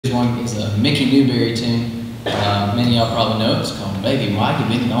This one is a Mickey Newberry tune. Many of y'all probably know it. It's called Baby Why You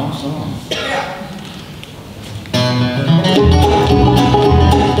Been Gone So Long.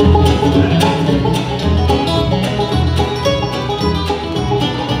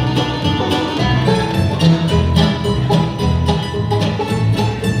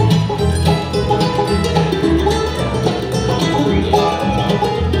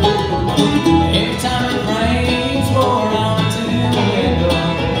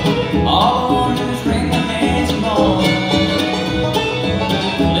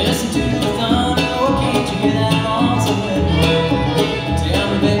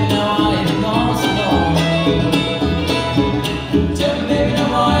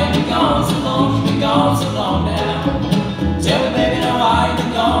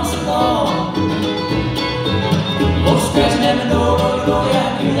 Scratching at my door,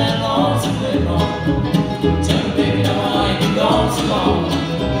 yeah, I hear that lonesome little moan. Tell me, baby, now why you been gone so long?